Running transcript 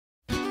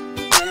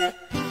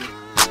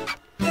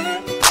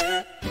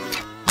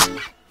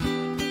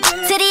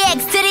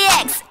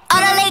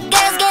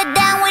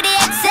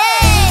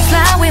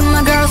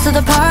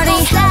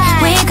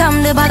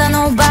to bother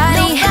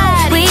nobody.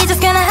 We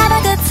just gonna have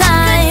a good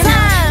time,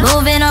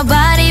 moving our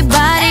body.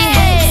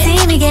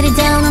 See me get it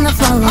down on the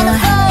floor.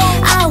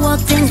 I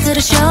walked into the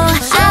show.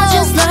 I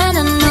just learned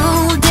a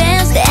new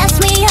dance. They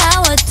asked me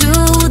how I do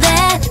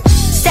that.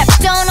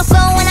 Stepped on the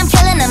floor and I'm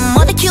killing them.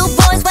 All the cute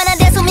boys when I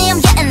dance with me,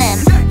 I'm getting them.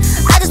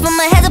 I just put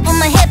my hands up on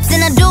my hips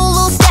and I do a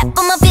little step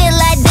on my feet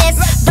like this.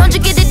 Don't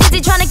you get it dizzy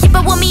trying to keep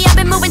up with me? I've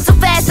been moving too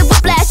fast, so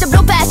whiplash, I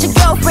blow past your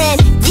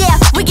girlfriend. Yeah,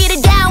 we get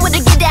it down with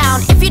a get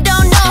down. If you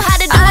don't know how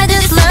to do it,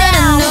 then just learn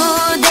a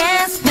new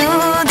dance, new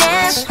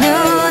dance,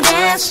 new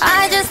dance.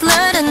 I just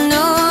learned a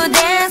new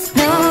dance,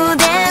 new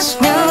dance,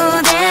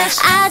 new dance.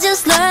 I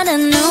just learned a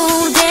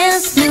new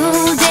dance,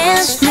 new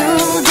dance,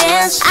 new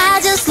dance. I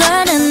just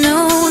learned a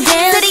new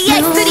dance. To the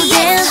X, to the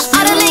X,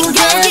 all the little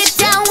girls get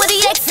down with the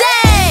X.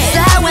 So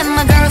I went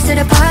my girls to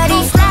the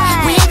party.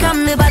 We ain't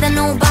come to bother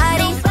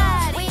nobody.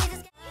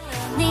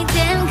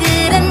 니땐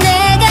그래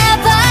내가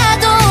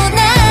봐도 난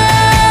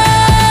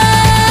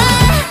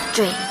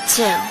 3,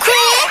 2